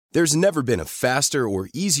There's never been a faster or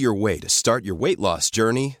easier way to start your weight loss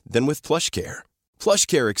journey than with PlushCare.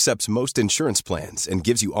 PlushCare accepts most insurance plans and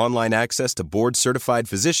gives you online access to board-certified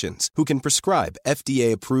physicians who can prescribe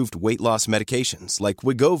FDA-approved weight loss medications like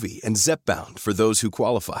Wegovy and Zepbound for those who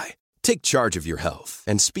qualify. Take charge of your health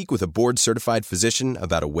and speak with a board-certified physician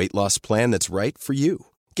about a weight loss plan that's right for you.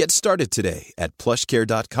 Get started today at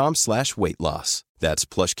plushcare.com/weight-loss. That's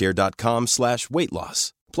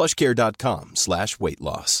plushcare.com/weight-loss.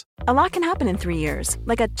 plushcare.com/weight-loss. A lot can happen in 3 years,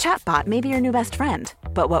 like a chatbot may be your new best friend.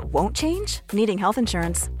 But what won't change? Needing health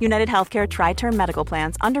insurance. United Healthcare Tri-Term Medical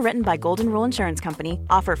Plans, underwritten by Golden Rule Insurance Company,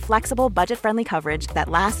 offer flexible, budget-friendly coverage that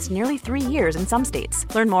lasts nearly 3 years in some states.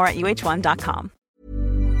 Learn more at uh1.com.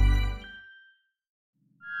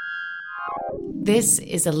 This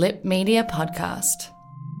is a Lip Media podcast.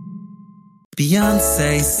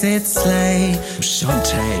 Beyonce said slay,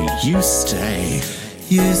 Shantae, you stay.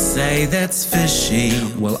 You say that's fishy.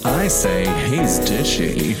 Well, I say he's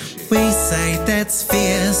dishy. We say that's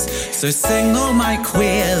fierce. So sing all my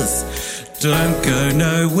queers. Don't go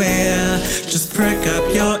nowhere. Just prick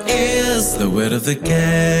up your ears. The word of the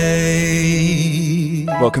gay.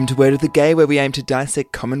 Welcome to Word of the Gay, where we aim to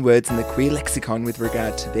dissect common words in the queer lexicon with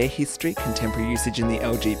regard to their history, contemporary usage in the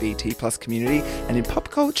LGBT+ community, and in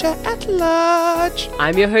pop culture at large.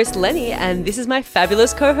 I'm your host, Lenny, and this is my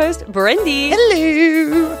fabulous co-host, Brendy.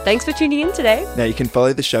 Hello! Thanks for tuning in today. Now, you can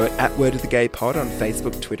follow the show at Word of the Gay Pod on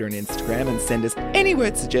Facebook, Twitter, and Instagram, and send us any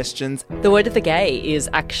word suggestions. The Word of the Gay is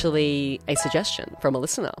actually a suggestion from a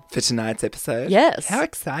listener. For tonight's episode? Yes. How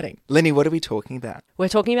exciting. Lenny, what are we talking about? We're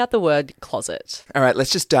talking about the word closet. All right,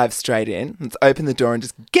 let's just dive straight in. Let's open the door and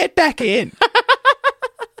just get back in.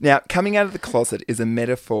 Now, coming out of the closet is a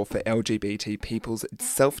metaphor for LGBT people's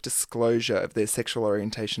self-disclosure of their sexual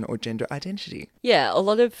orientation or gender identity. Yeah, a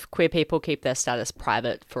lot of queer people keep their status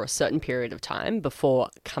private for a certain period of time before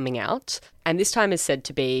coming out. And this time is said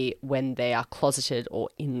to be when they are closeted or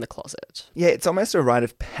in the closet. Yeah, it's almost a rite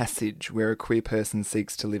of passage where a queer person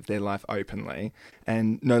seeks to live their life openly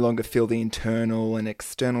and no longer feel the internal and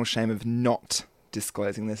external shame of not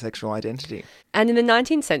disclosing their sexual identity. And in the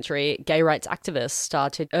 19th century, gay rights activists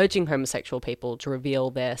started urging homosexual people to reveal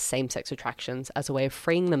their same-sex attractions as a way of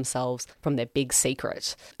freeing themselves from their big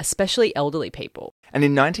secret, especially elderly people. And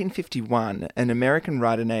in 1951, an American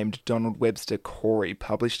writer named Donald Webster Corey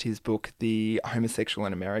published his book, The Homosexual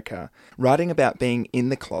in America, writing about being in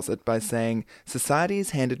the closet by saying, "Society has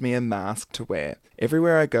handed me a mask to wear.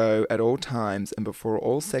 Everywhere I go, at all times, and before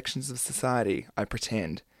all sections of society, I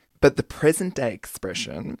pretend." But the present-day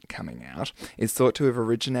expression, coming out, is thought to have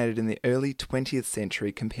originated in the early 20th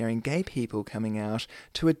century, comparing gay people coming out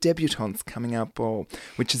to a debutante's coming out ball,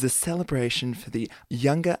 which is a celebration for the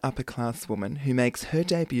younger upper-class woman who makes her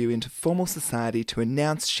debut into formal society to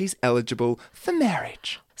announce she's eligible for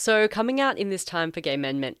marriage. So coming out in this time for gay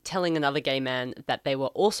men meant telling another gay man that they were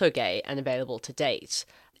also gay and available to date.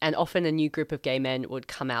 And often a new group of gay men would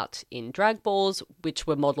come out in drag balls, which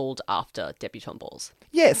were modelled after debutante balls.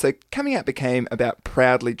 Yeah, so coming out became about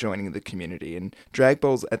proudly joining the community, and drag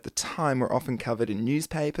balls at the time were often covered in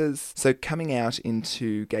newspapers, so coming out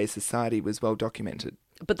into gay society was well documented.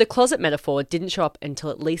 But the closet metaphor didn't show up until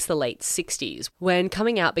at least the late 60s, when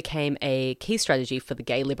coming out became a key strategy for the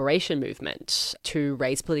gay liberation movement to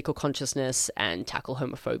raise political consciousness and tackle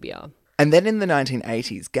homophobia. And then in the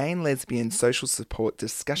 1980s, gay and lesbian social support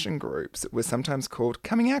discussion groups were sometimes called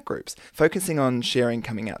coming out groups, focusing on sharing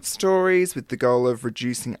coming out stories with the goal of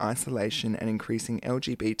reducing isolation and increasing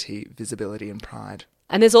LGBT visibility and pride.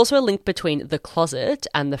 And there's also a link between the closet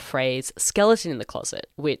and the phrase skeleton in the closet,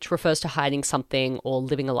 which refers to hiding something or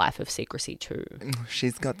living a life of secrecy too.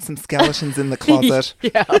 She's got some skeletons in the closet.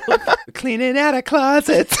 Yeah. Cleaning out her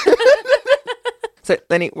closets. So,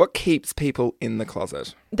 Lenny, what keeps people in the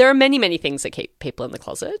closet? There are many, many things that keep people in the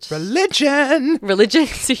closet. Religion! Religion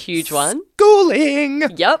is a huge one. Schooling!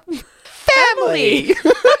 Yep. Family!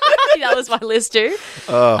 That was my list too.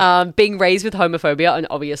 Being raised with homophobia, an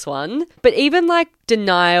obvious one. But even like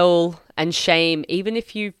denial and shame, even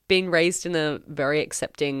if you've been raised in a very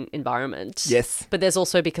accepting environment. Yes. But there's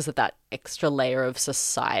also, because of that extra layer of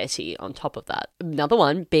society on top of that. Another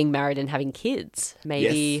one, being married and having kids.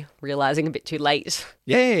 Maybe realising a bit too late.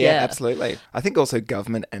 Yeah, absolutely. I think also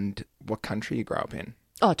government and what country you grow up in.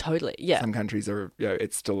 Oh, totally. Yeah. Some countries are,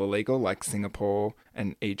 it's still illegal, like Singapore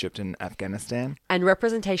and Egypt and Afghanistan. And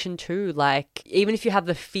representation too, like even if you have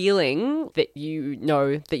the feeling that you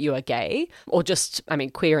know that you are gay, or just,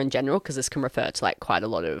 queer in general, because this can refer to like quite a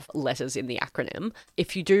lot of letters in the acronym.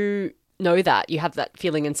 If you do know that, you have that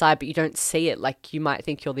feeling inside, but you don't see it, like you might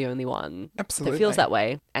think you're the only one Absolutely. that feels that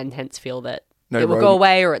way, and hence feel that it will go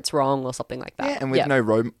away or it's wrong or something like that. Yeah, and with no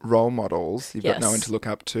role models, you've got no Yes. one to look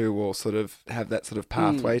up to or sort of have that sort of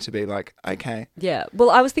pathway to be like, okay. Yeah. Well,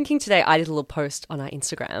 I was thinking today, I did a little post on our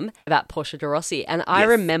Instagram about Portia de Rossi, and I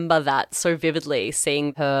remember that so vividly,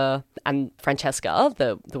 seeing her and Francesca,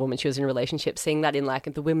 the woman she was in a relationship, seeing that in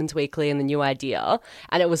like the Women's Weekly and the New Idea.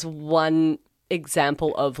 And it was one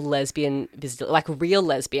example of lesbian visibility, like real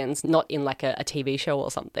lesbians, not in like a TV show or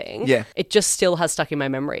something. Yeah. It just still has stuck in my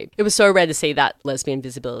memory. It was so rare to see that lesbian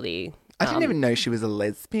visibility. I didn't even know she was a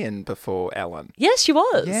lesbian before Ellen. Yes, she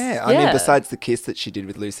was. Yeah, I mean, besides the kiss that she did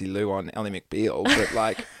with Lucy Liu on Ally McBeal, but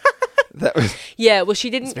like, that was... Yeah, well,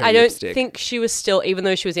 she didn't. very I don't lipstick. think she was still, even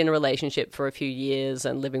though she was in a relationship for a few years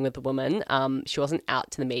and living with a woman, she wasn't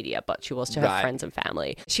out to the media, but she was to her Right. friends and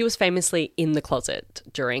family. She was famously in the closet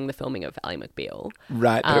during the filming of Ally McBeal.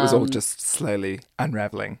 Right, but it was all just slowly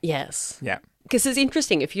unraveling. Yes. Yeah. Because it's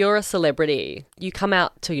interesting, if you're a celebrity, you come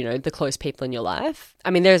out to, the close people in your life.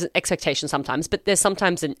 I mean, there's an expectation sometimes, but there's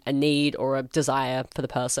sometimes a need or a desire for the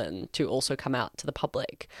person to also come out to the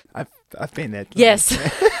public. I've been there. Yes.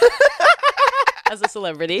 As a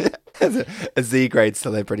celebrity. As a Z-grade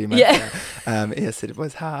celebrity myself. Yes, it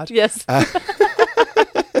was hard. Yes.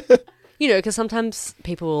 Because sometimes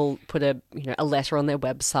people will put a letter on their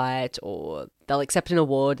website, or they'll accept an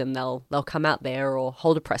award and they'll come out there or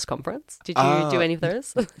hold a press conference. Did you do any of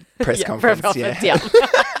those? Press conference, yeah.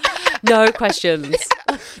 No questions.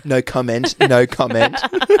 No comment, no comment.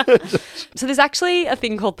 So there's actually a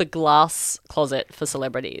thing called the glass closet for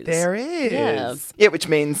celebrities. There is. Yeah. Yeah, which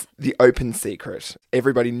means the open secret.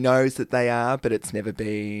 Everybody knows that they are, but it's never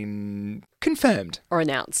been confirmed. Or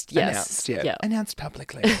announced, yes. Announced, yeah. Announced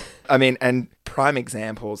publicly. I mean, and prime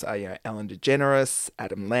examples are, Ellen DeGeneres,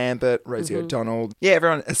 Adam Lambert, Rosie O'Donnell. Yeah,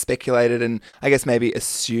 everyone has speculated and I guess maybe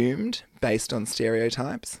assumed, based on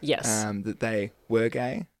stereotypes, Yes. that they were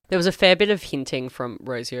gay. There was a fair bit of hinting from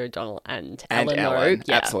Rosie O'Donnell and Ellen.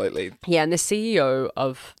 Yeah. Absolutely. Yeah, and the CEO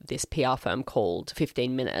of this PR firm called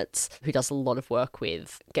 15 Minutes, who does a lot of work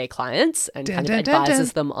with gay clients and kind of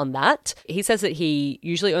advises them on that, he says that he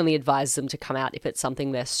usually only advises them to come out if it's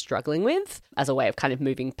something they're struggling with, as a way of kind of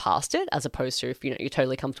moving past it, as opposed to if you're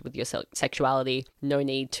totally comfortable with your sexuality, no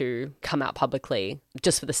need to come out publicly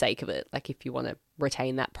just for the sake of it. Like if you want to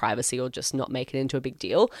retain that privacy or just not make it into a big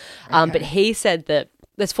deal. But he said that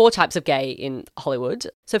there's 4 types of gay in Hollywood.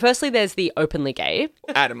 So firstly, there's the openly gay.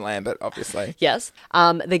 Adam Lambert, obviously. Yes.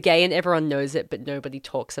 The gay and everyone knows it, but nobody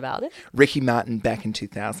talks about it. Ricky Martin back in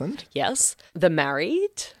 2000. Yes. The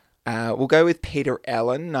married. We'll go with Peter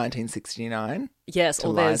Allen, 1969. Yes. To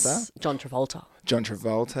Or there's Liza. John Travolta. John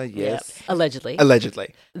Travolta, yes. Yep. Allegedly.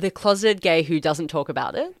 Allegedly. The closeted gay who doesn't talk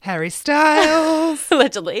about it. Harry Styles.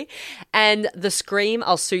 Allegedly. And the scream,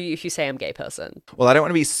 I'll sue you if you say I'm a gay person. Well, I don't want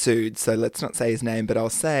to be sued, so let's not say his name, but I'll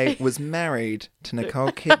say was married to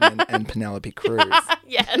Nicole Kidman and Penelope Cruz.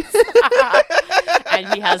 Yes. And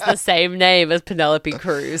he has the same name as Penelope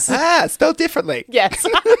Cruz. Spelled differently. Yes.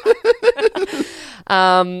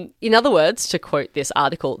 In other words, to quote this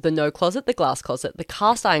article, the no closet, the glass closet, the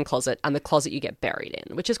cast iron closet, and the closet you get buried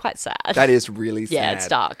in, which is quite sad. That is really sad. Yeah, it's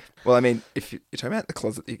dark. Well, I mean, if you're talking about the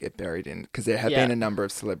closet that you get buried in, because there have Yeah. been a number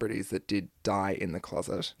of celebrities that did die in the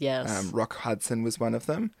closet. Yes. Rock Hudson was one of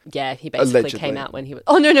them. Yeah, he basically Allegedly. came out when he was...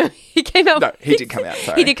 Oh, no, he came out... No, he did come out,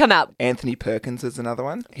 sorry. He did come out. Anthony Perkins was another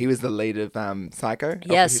one. He was the lead of Psycho. Alfred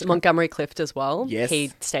Yes, Hitchcock. Montgomery Clift as well. Yes.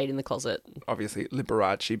 He stayed in the closet. Obviously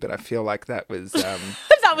Liberace, but I feel like that was...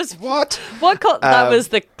 That was... What? That was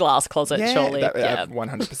the glass closet, Yeah, surely. that,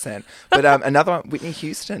 100%. But another one, Whitney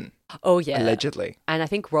Houston, Oh, yeah. allegedly. And I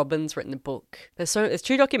think Robin's written a book. There's 2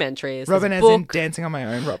 documentaries. Robin There's as a in book. Dancing on My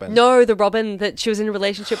Own Robin. No, the Robin that she was in a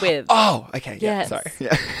relationship with. Oh, okay. Yeah, Yes. sorry. Yeah.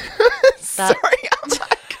 That- Sorry. I'm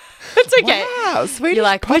like, It's okay. wow, Swedish You're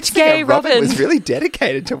like, pop which singer gay Robin Robin? was really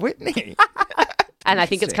dedicated to Whitney. And I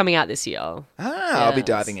think it's Interesting. coming out this year. I'll be Yes.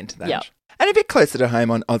 diving into that. Yep. And a bit closer to home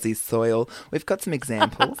on Aussie soil, we've got some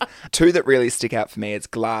examples. 2 that really stick out for me is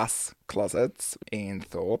glass closets, Ian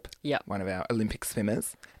Thorpe, Yep. one of our Olympic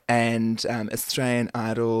swimmers, and Australian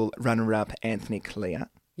Idol runner-up Anthony Clear.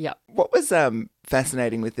 Yep. What was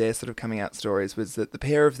fascinating with their sort of coming out stories was that the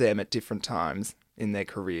pair of them at different times in their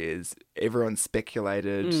careers, everyone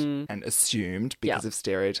speculated and assumed because Yeah. of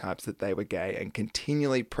stereotypes that they were gay and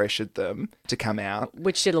continually pressured them to come out.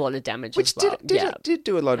 Which did a lot of damage Which as well. did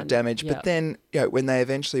do a lot of damage. yeah. But then, when they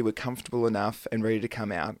eventually were comfortable enough and ready to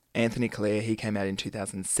come out, Anthony Clear, he came out in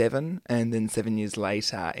 2007. And then 7 years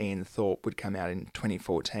later, Ian Thorpe would come out in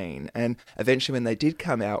 2014. And eventually when they did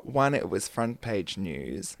come out, 1, it was front page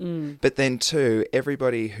news. But then 2,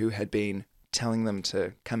 everybody who had been telling them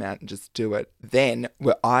to come out and just do it, then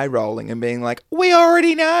were eye-rolling and being like, we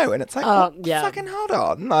already know. And it's like, fucking hold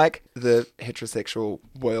on. Like, the heterosexual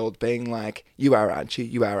world being like, you are, aren't you?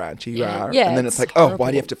 You are, aren't you? You are. Yeah, and then it's like, horrible. oh,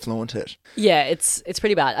 why do you have to flaunt it? Yeah, it's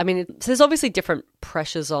pretty bad. I mean, so there's obviously different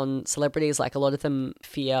pressures on celebrities. Like, a lot of them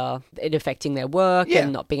fear it affecting their work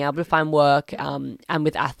and not being able to find work. And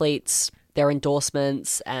with athletes, their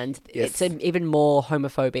endorsements, and it's an even more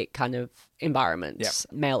homophobic kind of environment. Yep.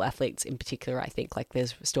 Male athletes in particular, I think, like,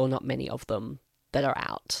 there's still not many of them that are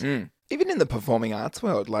out. Even in the performing arts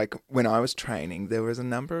world, like when I was training, there was a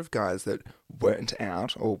number of guys that weren't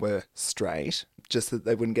out or were straight, just that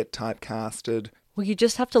they wouldn't get typecasted. Well, you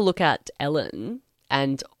just have to look at Ellen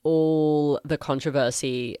and all the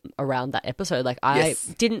controversy around that episode. Like, I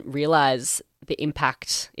didn't realize the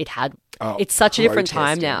impact it had. Oh, it's such a different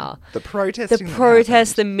time protesting. now. The protesting. The that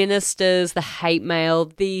protests, the happened. ministers, the hate mail,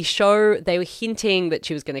 the show, they were hinting that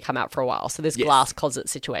she was going to come out for a while. So this glass closet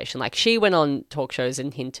situation, like, she went on talk shows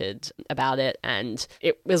and hinted about it, and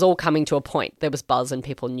it was all coming to a point. There was buzz and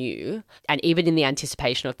people knew. And even in the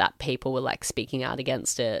anticipation of that, people were like speaking out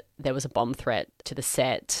against it. There was a bomb threat to the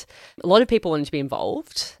set. A lot of people wanted to be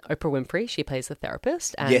involved. Oprah Winfrey, she plays the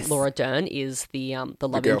therapist, and Laura Dern is the love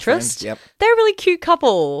girlfriend, interest. yep. They're a really cute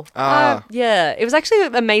couple. Yeah, it was actually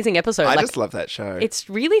an amazing episode. I Like, just love that show. it's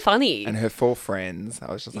really funny. And her 4 friends,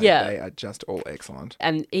 I was just like, Yeah. they are just all excellent.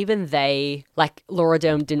 And even they, like, Laura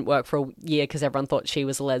Dern didn't work for a year because everyone thought she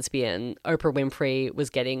was a lesbian. Oprah Winfrey was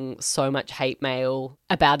getting so much hate mail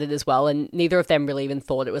about it as well. And neither of them really even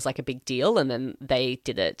thought it was like a big deal. And then they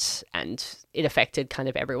did it, and it affected kind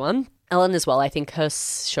of everyone. Ellen as well, I think her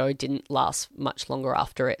show didn't last much longer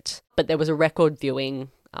after it. But there was a record viewing.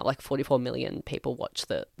 Like 44 million people watched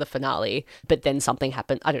the finale, but then something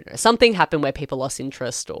happened. I don't know. Something happened where people lost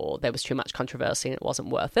interest, or there was too much controversy and it wasn't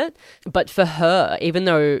worth it. But for her, even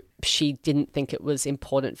though she didn't think it was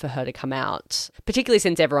important for her to come out, particularly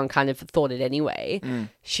since everyone kind of thought it anyway,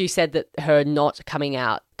 she said that her not coming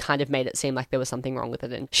out kind of made it seem like there was something wrong with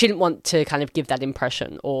it, and she didn't want to kind of give that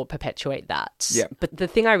impression or perpetuate that. Yeah. But the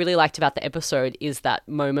thing I really liked about the episode is that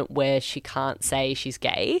moment where she can't say she's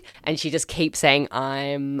gay, and she just keeps saying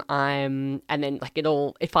I'm, and then like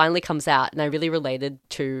it finally comes out, and I really related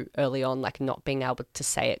to early on, like, not being able to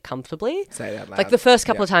say it comfortably. Say it out loud. Like, the first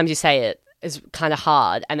couple of times you say it is kind of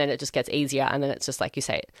hard, and then it just gets easier, and then it's just like you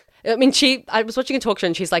say it. I mean, I was watching a talk show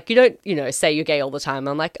and she's like, you don't, say you're gay all the time.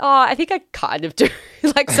 I'm like, oh, I think I kind of do.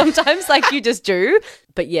 Like, sometimes, like, you just do.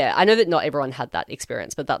 But yeah, I know that not everyone had that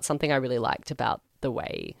experience, but that's something I really liked about the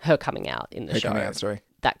way her coming out in the show. Coming out story.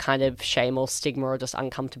 That kind of shame or stigma or just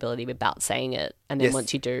uncomfortability about saying it. And then Yes.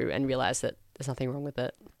 once you do and realize that there's nothing wrong with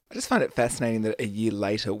it. I just find it fascinating that a year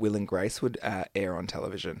later, Will and Grace would air on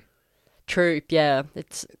television. True. Yeah.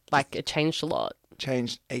 It's like, it changed a lot.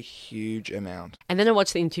 Changed a huge amount. And then I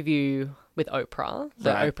watched the interview with Oprah,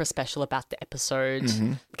 the Right. Oprah special about the episode,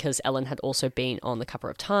 because Ellen had also been on the cover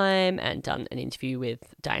of Time and done an interview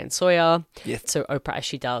with Diane Sawyer. Yes. So Oprah, as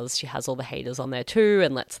she does, she has all the haters on there too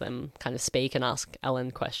and lets them kind of speak and ask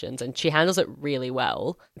Ellen questions. And she handles it really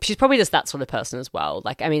well. She's probably just that sort of person as well.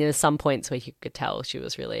 Like, I mean, there's some points where you could tell she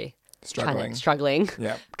was really struggling.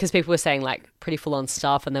 Yeah. Because people were saying like pretty full on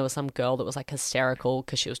stuff, and there was some girl that was like hysterical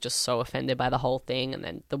because she was just so offended by the whole thing. And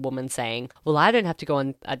then the woman saying, well, I don't have to go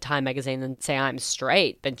on a Time magazine and say I'm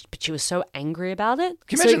straight, but she was so angry about it.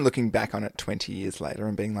 Can you imagine looking back on it 20 years later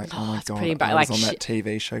and being like, oh my it's God, pretty I was like on that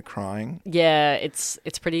TV show crying? Yeah, it's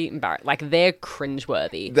pretty embarrassing. Like, they're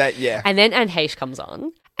cringeworthy. Yeah. And then Anne Heche comes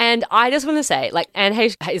on. And I just want to say, like, Anne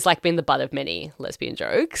Heche is like been the butt of many lesbian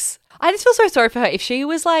jokes. I just feel so sorry for her. If she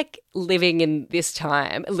was like living in this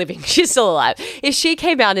time, she's still alive. If she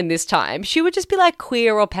came out in this time, she would just be like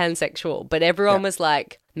queer or pansexual. But everyone was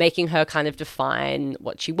like making her kind of define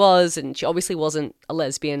what she was. And she obviously wasn't a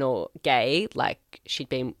lesbian or gay. Like, she'd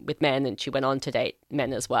been with men and she went on to date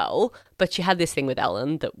men as well. But she had this thing with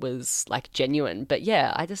Ellen that was like genuine. But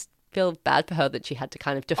yeah, I just feel bad for her that she had to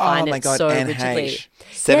kind of define my it God, so Anne rigidly. Heche.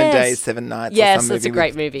 7 Yes. Days, 7 Nights. Yes, or some it's a movie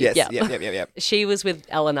great with- movie. Yes, Yeah. yep. She was with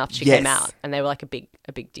Ellen after she Yes. came out, and they were like a big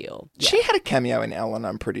deal. Yeah. She had a cameo in Ellen,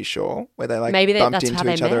 I'm pretty sure, where they like Maybe bumped that's how into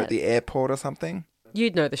they each other met. at the airport or something.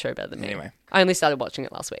 You'd know the show better than me. Anyway. I only started watching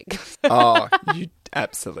it last week. Oh, you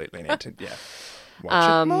absolutely need to,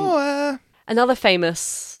 watch it more. Another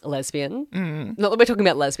famous lesbian. Not that we're talking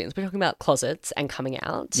about lesbians, we're talking about closets and coming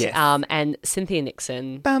out. Yes. And Cynthia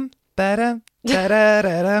Nixon. Bum, ba-dum,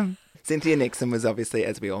 da-da-da-dum. Cynthia Nixon was obviously,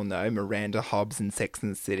 as we all know, Miranda Hobbs in Sex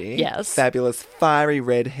and the City. Yes. Fabulous, fiery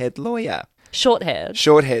redhead lawyer. Short-haired.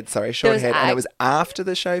 Short-haired. was And it was after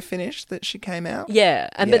the show finished that she came out? Yeah,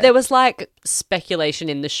 Yeah. but there was like speculation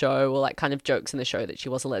in the show, or like kind of jokes in the show, that she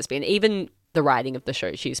was a lesbian. Even the writing of the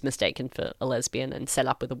show, she's mistaken for a lesbian and set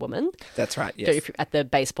up with a woman. That's right, So yes. if you're at the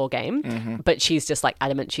baseball game, but she's just like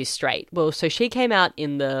adamant she's straight. Well, so she came out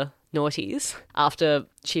in the noughties after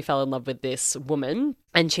she fell in love with this woman,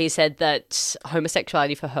 and she said that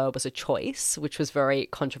homosexuality for her was a choice, which was very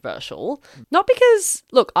controversial. Not because,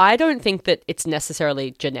 look, I don't think that it's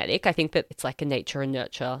necessarily genetic. I think that it's like a nature and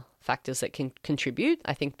nurture factors that can contribute.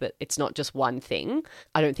 I think that it's not just one thing.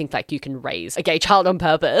 I don't think like you can raise a gay child on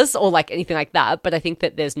purpose or like anything like that, but I think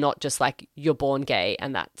that there's not just like you're born gay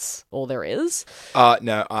and that's all there is.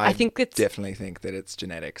 No, I think it's definitely think that it's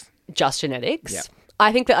genetics. just genetics. Yeah.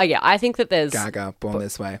 I think that I think that there's Gaga, born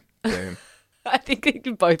this way. Boom. I think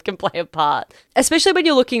that both can play a part, especially when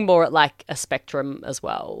you're looking more at like a spectrum as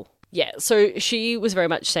well. Yeah, so she was very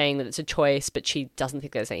much saying that it's a choice, but she doesn't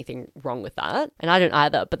think there's anything wrong with that. And I don't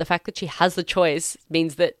either. But the fact that she has the choice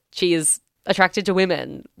means that she is attracted to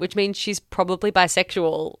women, which means she's probably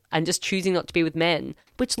bisexual and just choosing not to be with men,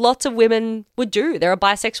 which lots of women would do. There are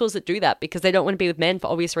bisexuals that do that because they don't want to be with men for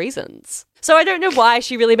obvious reasons. So I don't know why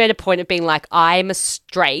she really made a point of being like, I'm a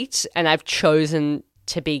straight and I've chosen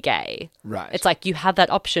to be gay. Right. It's like you have that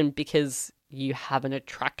option because you have an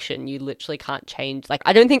attraction. You literally can't change. Like,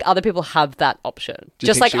 I don't think other people have that option. Do you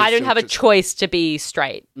Just think like she was I don't still have a just- choice to be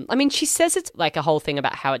straight. I mean, she says it's like a whole thing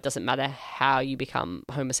about how it doesn't matter how you become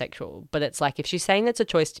homosexual. But it's like if she's saying it's a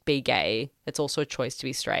choice to be gay, it's also a choice to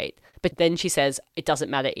be straight. But then she says it doesn't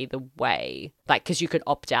matter either way. Like, because you could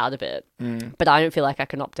opt out of it. But I don't feel like I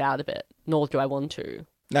can opt out of it. Nor do I want to.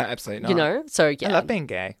 No, absolutely not. You know? So, yeah. I love being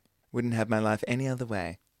gay. Wouldn't have my life any other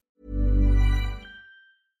way.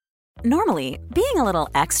 Normally, being a little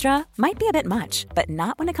extra might be a bit much, but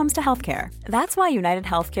not when it comes to healthcare. That's why United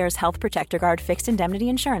Healthcare's Health Protector Guard fixed indemnity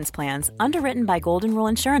insurance plans, underwritten by Golden Rule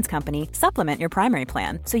Insurance Company, supplement your primary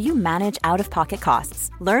plan so you manage out-of-pocket costs.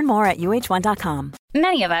 Learn more at uh1.com.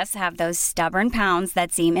 Many of us have those stubborn pounds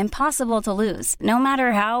that seem impossible to lose, no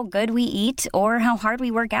matter how good we eat or how hard we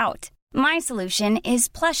work out. My solution is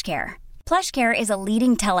PlushCare. PlushCare is a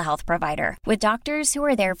leading telehealth provider with doctors who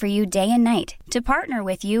are there for you day and night to partner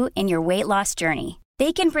with you in your weight loss journey.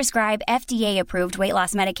 They can prescribe FDA-approved weight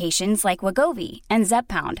loss medications like Wegovy and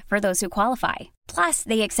Zepbound for those who qualify. Plus,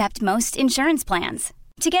 they accept most insurance plans.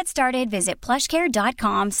 To get started, visit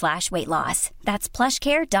plushcare.com/weightloss. That's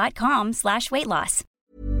plushcare.com/weightloss.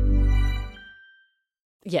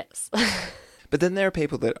 Yes. But then there are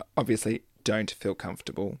people that obviously don't feel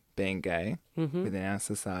comfortable being gay within our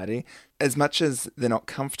society. As much as they're not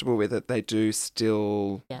comfortable with it, they do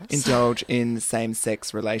still indulge in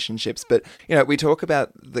same-sex relationships. But, you know, we talk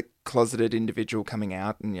about the closeted individual coming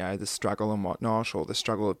out and, you know, the struggle and whatnot, or the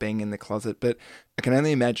struggle of being in the closet. But I can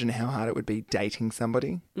only imagine how hard it would be dating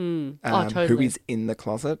somebody Totally. who is in the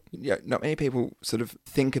closet. You know, not many people sort of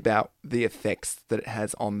think about the effects that it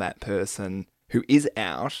has on that person who is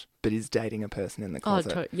out but is dating a person in the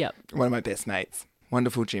closet. Yep. One of my best mates,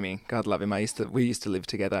 wonderful Jimmy, God love him. We used to live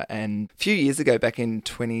together, and a few years ago, back in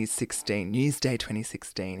 2016, New Year's Day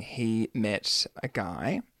 2016, he met a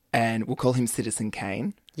guy, and we'll call him Citizen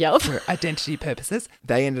Kane. Yep. For identity purposes.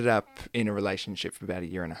 They ended up in a relationship for about a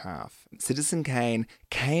year and a half. Citizen Kane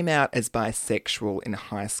came out as bisexual in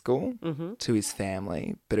high school to his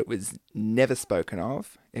family, but it was never spoken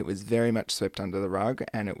of. It was very much swept under the rug,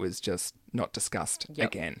 and it was just not discussed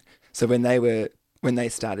again. So when they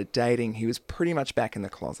started dating, he was pretty much back in the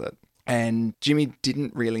closet. And Jimmy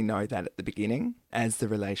didn't really know that at the beginning. As the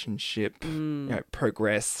relationship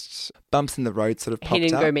progressed, bumps in the road sort of popped up. He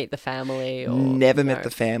didn't go meet the family? Or Never met the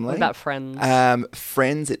family. What about friends?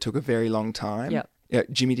 Friends, it took a very long time. Yep. You know,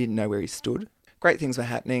 Jimmy didn't know where he stood. Great things were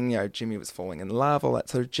happening. You know, Jimmy was falling in love, all that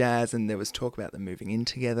sort of jazz. And there was talk about them moving in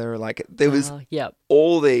together. Like, there was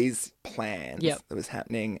all these plans that was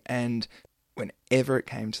happening. And whenever it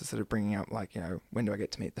came to sort of bringing up, like, you know, when do I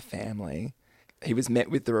get to meet the family? He was met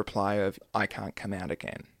with the reply of, I can't come out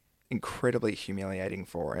again. Incredibly humiliating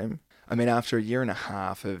for him. I mean, after a year and a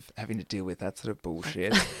half of having to deal with that sort of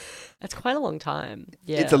bullshit. That's quite a long time.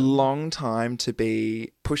 Yeah. It's a long time to be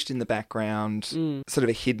pushed in the background, sort of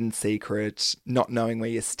a hidden secret, not knowing where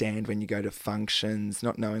you stand when you go to functions,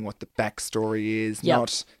 not knowing what the backstory is,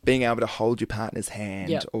 not being able to hold your partner's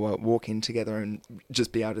hand or walk in together and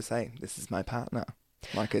just be able to say, this is my partner.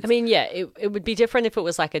 Like, it's, I mean, yeah, it would be different if it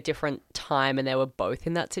was like a different time and they were both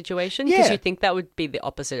in that situation. Because you think that would be the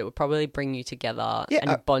opposite. It would probably bring you together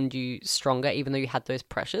and bond you stronger, even though you had those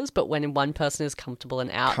pressures. But when one person is comfortable and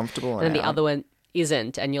out, and then the other one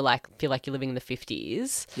isn't, and you're like, feel like you're living in the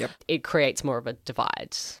 50s, it creates more of a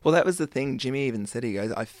divide. Well, that was the thing. Jimmy even said, he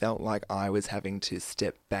goes, I felt like I was having to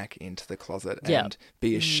step back into the closet and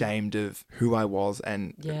be ashamed of who I was.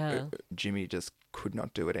 And Jimmy just could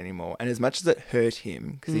not do it anymore. And as much as it hurt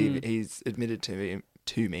him, because he's admitted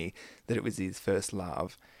to me that it was his first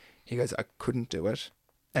love, he goes, I couldn't do it.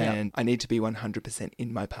 And I need to be 100%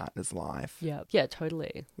 in my partner's life. Yeah. Yeah,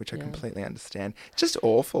 totally. Which I completely understand. Just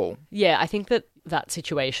awful. Yeah, I think that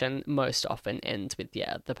situation most often ends with,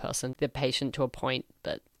 the patient to a point,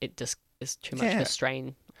 but it just is too much of a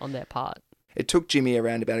strain on their part. It took Jimmy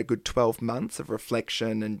around about a good 12 months of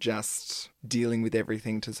reflection and just dealing with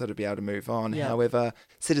everything to sort of be able to move on. Yep. However,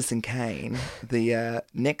 Citizen Kane, the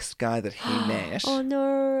next guy that he met... Oh,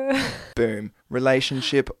 no. Boom.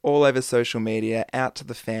 Relationship all over social media, out to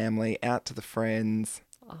the family, out to the friends.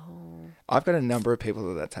 Oh. I've got a number of people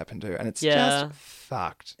that that's happened to, and it's just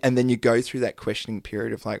fucked. And then you go through that questioning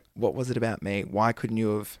period of like, what was it about me? Why couldn't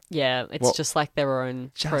you have... Yeah, it's just like their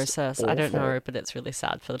own process. Awful. I don't know, but it's really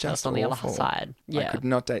sad for the person on the other side. Yeah. I could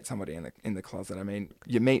not date somebody in the closet. I mean,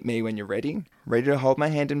 you meet me when you're ready to hold my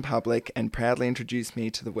hand in public and proudly introduce me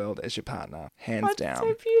to the world as your partner. Hands down.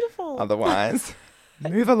 So beautiful. Otherwise,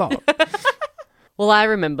 move along. Well, I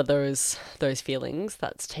remember those feelings.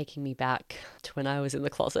 That's taking me back to when I was in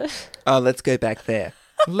the closet. Oh, let's go back there.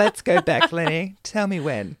 Let's go back, Lenny. Tell me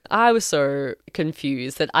when. I was so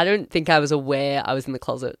confused that I don't think I was aware I was in the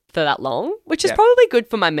closet for that long, which is probably good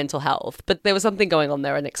for my mental health, but there was something going on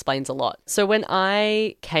there and explains a lot. So when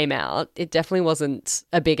I came out, it definitely wasn't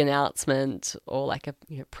a big announcement or like a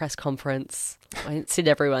press conference. I didn't sit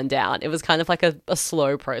everyone down. It was kind of like a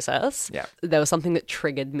slow process. Yeah. There was something that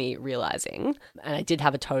triggered me realizing, and I did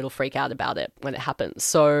have a total freak out about it when it happened.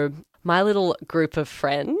 So my little group of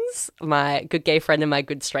friends, my good gay friend and my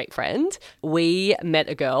good straight friend, we met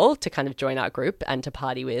a girl to kind of join our group and to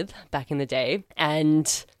party with back in the day.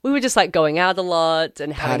 And we were just like going out a lot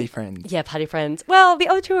and having... Party friends. Yeah, party friends. Well, the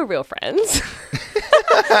other two are real friends.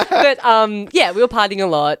 But we were partying a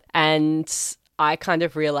lot, and I kind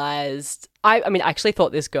of realized... I actually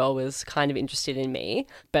thought this girl was kind of interested in me,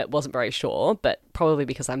 but wasn't very sure, but probably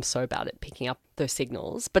because I'm so bad at picking up those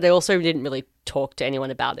signals. But I also didn't really talk to anyone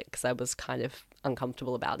about it because I was kind of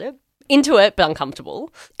uncomfortable about it. Into it, but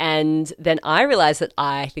uncomfortable. And then I realized that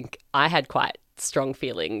I think I had quite strong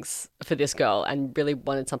feelings for this girl and really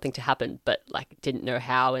wanted something to happen, but like didn't know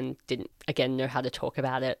how and didn't, again, know how to talk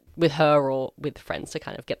about it with her or with friends to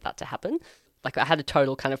kind of get that to happen. Like I had a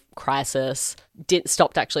total kind of crisis,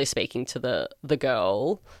 stopped actually speaking to the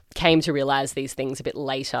girl, came to realize these things a bit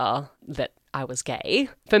later that I was gay.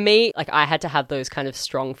 For me, like I had to have those kind of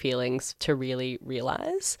strong feelings to really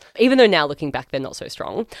realize, even though now looking back, they're not so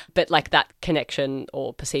strong, but like that connection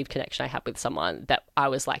or perceived connection I had with someone that I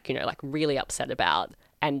was like, like really upset about.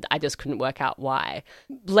 And I just couldn't work out why.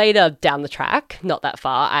 Later down the track, not that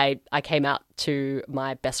far, I came out to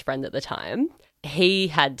my best friend at the time. He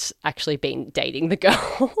had actually been dating the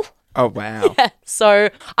girl. Oh, wow. Yeah. So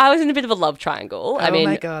I was in a bit of a love triangle. Oh,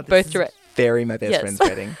 my God. This is very my best friend's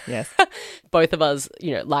wedding. Yes. Both of us,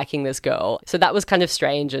 liking this girl. So that was kind of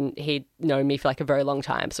strange. And he'd known me for like a very long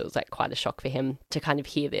time. So it was like quite a shock for him to kind of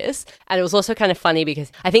hear this. And it was also kind of funny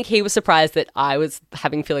because I think he was surprised that I was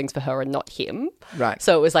having feelings for her and not him. Right.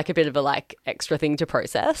 So it was like a bit of a like extra thing to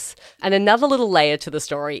process. And another little layer to the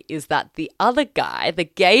story is that the other guy, the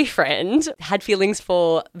gay friend, had feelings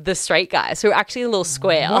for the straight guy. So actually a little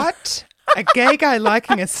square. What? A gay guy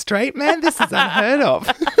liking a straight man? This is unheard of.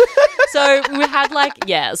 So we had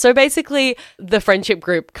so basically the friendship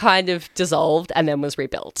group kind of dissolved and then was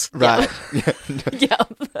rebuilt. Right. Yeah.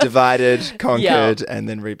 Divided, conquered, and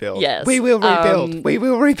then rebuilt. Yes. We will rebuild. We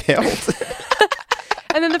will rebuild.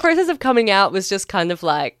 And then the process of coming out was just kind of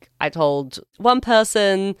like I told one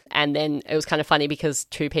person and then it was kind of funny because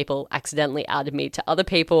two people accidentally outed me to other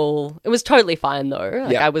people. It was totally fine though.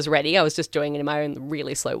 I was ready. I was just doing it in my own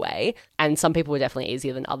really slow way. And some people were definitely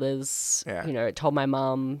easier than others. Yeah. Told my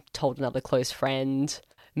mum, told another close friend,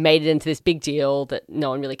 made it into this big deal that no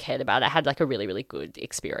one really cared about. I had like a really, really good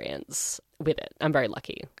experience with it. I'm very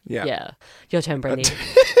lucky. Yeah. Your turn, Brandy.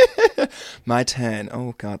 My turn.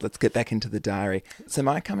 Oh, God, let's get back into the diary. So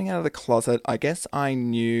my coming out of the closet, I guess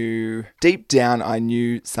deep down, I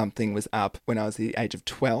knew something was up when I was the age of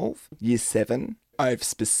 12, year 7. I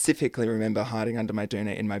specifically remember hiding under my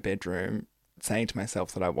doona in my bedroom, saying to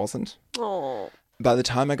myself that I wasn't. Oh. By the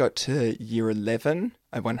time I got to year 11,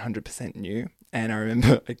 I 100% knew. And I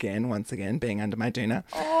remember once again, being under my doona,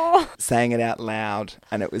 saying it out loud.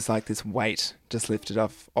 And it was like this weight just lifted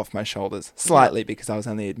off my shoulders slightly because I was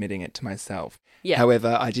only admitting it to myself. Yeah.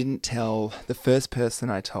 However, I didn't tell. The first person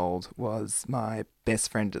I told was my best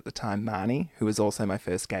friend at the time, Marnie, who was also my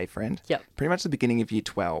first gay friend. Yep. Pretty much the beginning of year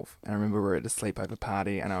 12. And I remember we were at a sleepover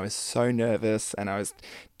party and I was so nervous and I was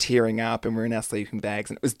tearing up and we were in our sleeping bags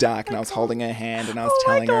and it was dark and I was holding her hand and I was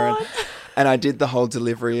telling her. And I did the whole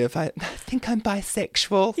delivery of, I think I'm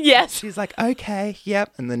bisexual. Yes. She's like, okay,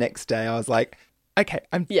 yep. And the next day I was like, okay,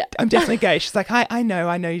 I'm Yeah. definitely gay. She's like, I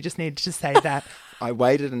know, you just needed to say that. I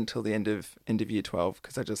waited until the end of year 12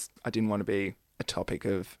 because I didn't want to be a topic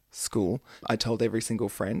of school. I told every single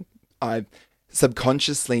friend. I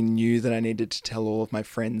subconsciously knew that I needed to tell all of my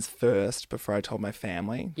friends first before I told my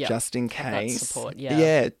family, Yep. just in Have that case. support, yeah.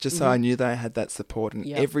 Yeah, just so I knew that I had that support. And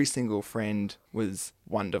Yep. every single friend was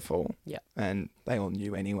wonderful. Yep. And they all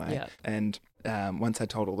knew anyway. Yep. And once I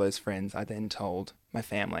told all those friends, I then told my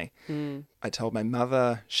family. Mm. I told my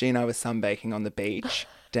mother, she and I were sunbaking on the beach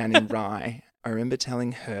down in Rye. I remember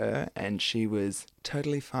telling her and she was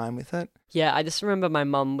totally fine with it. Yeah, I just remember my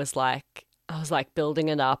mum was like, I was like building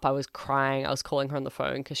it up. I was crying. I was calling her on the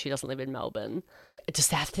phone because she doesn't live in Melbourne. I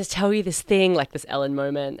just have to tell you this thing, like this Ellen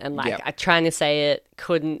moment. And like Yep. I trying to say it,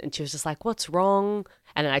 couldn't. And she was just like, what's wrong?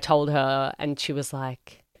 And then I told her and she was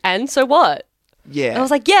like, and so what? Yeah. And I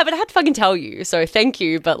was like, yeah, but I had to fucking tell you. So thank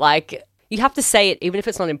you. But like, you have to say it even if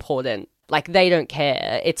it's not important. Like, they don't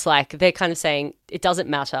care. It's like they're kind of saying it doesn't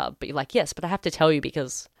matter. But you're like, yes, but I have to tell you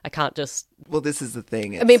because I can't just. Well, this is the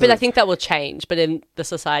thing. I mean, but I think that will change. But in the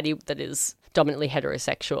society that is dominantly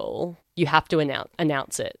heterosexual, you have to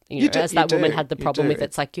announce it. You know, as that woman had the problem with,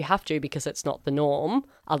 it's like you have to because it's not the norm.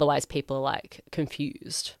 Otherwise, people are like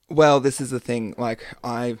confused. Well, this is the thing. Like,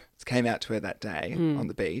 I came out to her that day on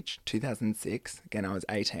the beach, 2006. Again, I was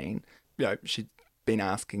 18. You know, she'd been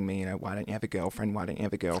asking me, you know, why don't you have a girlfriend? Why don't you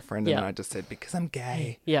have a girlfriend? And Yeah. I just said, because I'm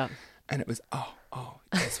gay. Yeah. And it was,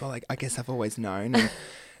 yes, well, I guess I've always known. And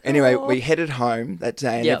anyway, we headed home that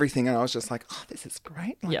day and Yep. everything. And I was just like, oh, this is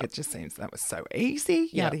great. Like, Yep. it just seems that was so easy,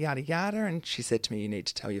 yada, Yep. yada, yada. And she said to me, you need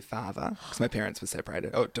to tell your father, because my parents were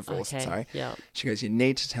separated, divorced, Okay, sorry. yeah. She goes, you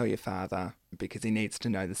need to tell your father because he needs to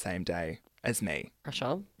know the same day as me.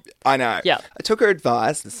 Pressure. I know. Yeah. I took her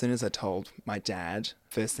advice. As soon as I told my dad,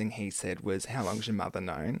 first thing he said was, how long's your mother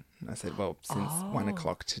known? And I said, well, since 1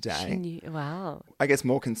 o'clock She today. knew, wow. I guess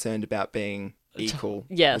more concerned about being equal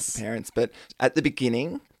Yes. with the parents. But at the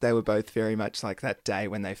beginning, they were both very much like that day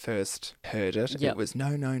when they first heard it. Yep. It was, no,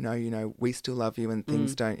 you know, we still love you and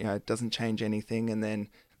things don't, you know, it doesn't change anything. And then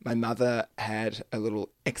my mother had a little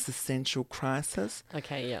existential crisis.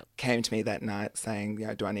 Okay, yeah. Came to me that night saying, you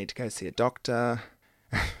know, do I need to go see a doctor?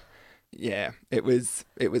 Yeah, it was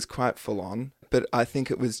quite full on. But I think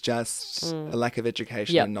it was just a lack of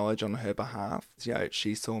education Yep. and knowledge on her behalf. You know,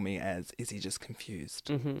 she saw me as, is he just confused?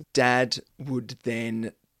 Mm-hmm. Dad would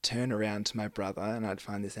then turn around to my brother, and I'd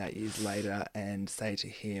find this out years later, and say to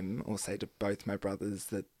him, or say to both my brothers,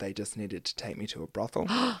 that they just needed to take me to a brothel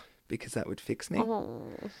because that would fix me.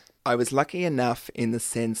 I was lucky enough in the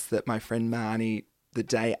sense that my friend Marnie, the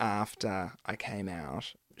day after I came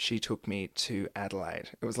out, she took me to Adelaide.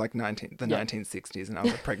 It was like 1960s, and I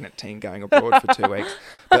was a pregnant teen going abroad for 2 weeks.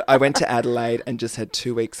 But I went to Adelaide and just had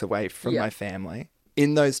 2 weeks away from my family.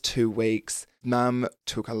 In those 2 weeks, Mum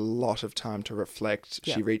took a lot of time to reflect.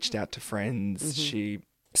 She reached out to friends. She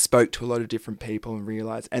spoke to a lot of different people and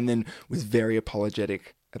realised, and then was very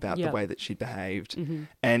apologetic about the way that she behaved.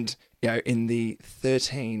 And, you know, in the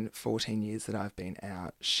 13, 14 years that I've been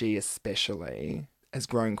out, she especially has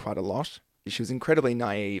grown quite a lot. She was incredibly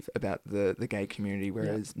naive about the gay community,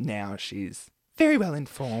 whereas now she's very well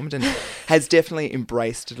informed and has definitely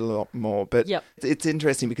embraced it a lot more. But it's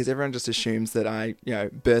interesting because everyone just assumes that I, you know,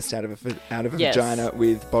 burst out of a vagina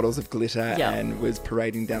with bottles of glitter and was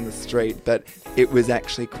parading down the street. But it was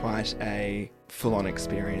actually quite a full-on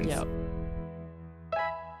experience. Yep.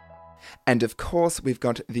 And of course, we've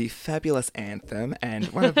got the fabulous anthem and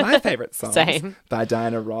one of my favourite songs Same. by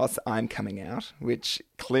Diana Ross, I'm Coming Out, which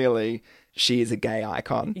clearly she is a gay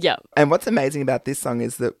icon. Yep. And what's amazing about this song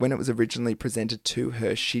is that when it was originally presented to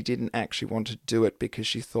her, she didn't actually want to do it because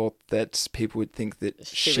she thought that people would think that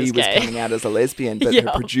she was gay. coming out as a lesbian. But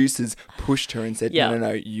her producers pushed her and said,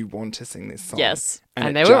 no, you want to sing this song. Yes. And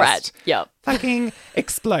it they were just right. Yep. fucking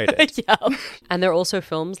exploded. Yep. And there are also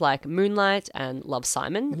films like Moonlight and Love,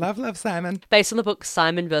 Simon. Love, Simon. Based on the book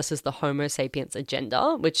Simon versus the Homo Sapiens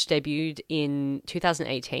Agenda, which debuted in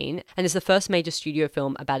 2018 and is the first major studio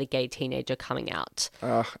film about a gay teenager coming out.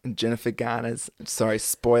 Oh, and Jennifer Garner's, sorry,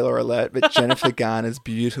 spoiler alert, but Jennifer Garner's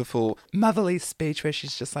beautiful motherly speech where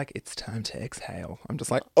she's just like, it's time to exhale. I'm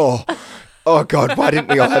just like, oh God, why didn't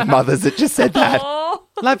we all have mothers that just said that?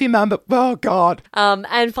 Love you, Mum, but oh God.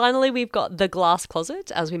 And finally, we've got The Glass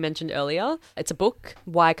Closet, as we mentioned earlier. It's a book,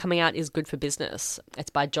 Why Coming Out is Good for Business.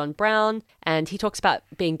 It's by John Brown, and he talks about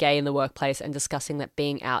being gay in the workplace and discussing that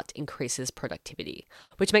being out increases productivity.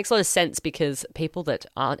 which makes a lot of sense because people that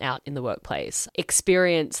aren't out in the workplace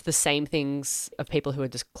experience the same things of people who are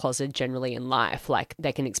just closeted generally in life. Like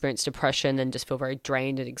they can experience depression and just feel very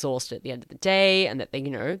drained and exhausted at the end of the day, and that they,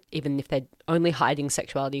 even if they're only hiding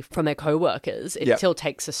sexuality from their co-workers, it still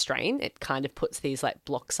takes a strain. It kind of puts these like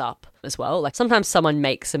blocks up as well. Like sometimes someone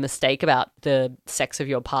makes a mistake about the sex of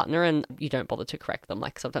your partner and you don't bother to correct them.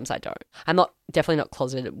 Like sometimes I don't. I'm definitely not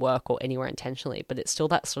closeted at work or anywhere intentionally, but it's still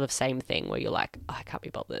that sort of same thing where you're like, I can't be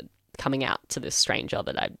bothered coming out to this stranger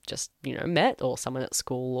that I just, met, or someone at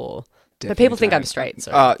school, or... Definitely but people think don't. I'm straight.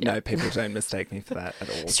 So, no, people don't mistake me for that at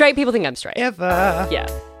all. Straight people think I'm straight. Ever. Yeah.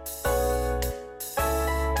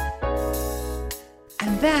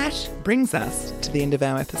 And that brings us to the end of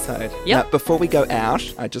our episode. Yep. Now, before we go out,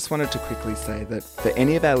 I just wanted to quickly say that for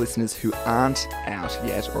any of our listeners who aren't out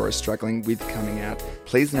yet or are struggling with coming out,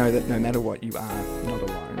 please know that no matter what, you are not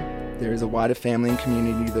alone. There is a wider family and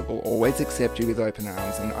community that will always accept you with open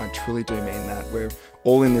arms, and I truly do mean that. We're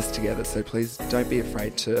all in this together, so please don't be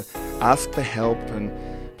afraid to ask for help, and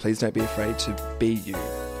please don't be afraid to be you.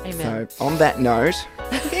 Amen. So, on that note, I'm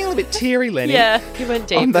getting a little bit teary, Lenny. Yeah, you went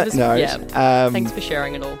deep. On that note, thanks for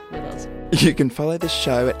sharing it all with us. You can follow the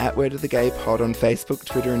show at Word of the Gay Pod on Facebook,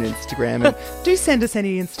 Twitter and Instagram. And do send us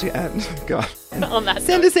any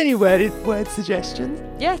send us any word suggestions.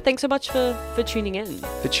 Yeah, thanks so much for tuning in.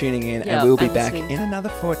 And we'll be back in another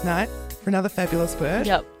fortnight for another fabulous word.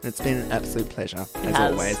 Yep. It's been an absolute pleasure, as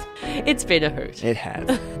always. It's been a hoot. It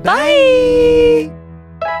has. Bye!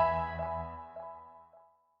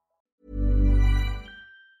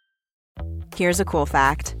 Here's a cool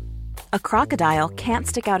fact. A crocodile can't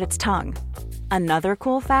stick out its tongue. Another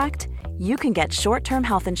cool fact, you can get short-term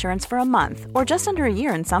health insurance for a month or just under a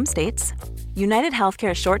year in some states. United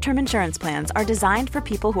Healthcare short-term insurance plans are designed for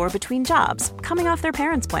people who are between jobs, coming off their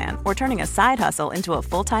parents' plan, or turning a side hustle into a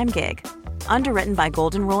full-time gig. Underwritten by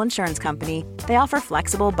Golden Rule Insurance Company, they offer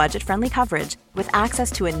flexible, budget-friendly coverage with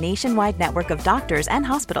access to a nationwide network of doctors and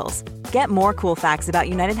hospitals. Get more cool facts about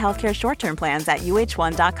United Healthcare short-term plans at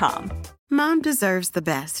uh1.com. Mom deserves the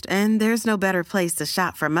best, and there's no better place to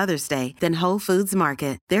shop for Mother's Day than Whole Foods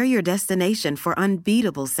Market. They're your destination for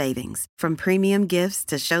unbeatable savings, from premium gifts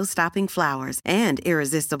to show-stopping flowers and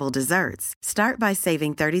irresistible desserts. Start by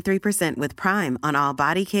saving 33% with Prime on all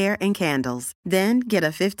body care and candles. Then get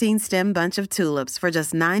a 15-stem bunch of tulips for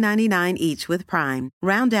just $9.99 each with Prime.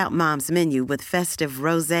 Round out Mom's menu with festive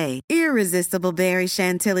rosé, irresistible berry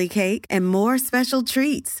chantilly cake, and more special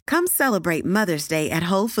treats. Come celebrate Mother's Day at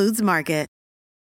Whole Foods Market.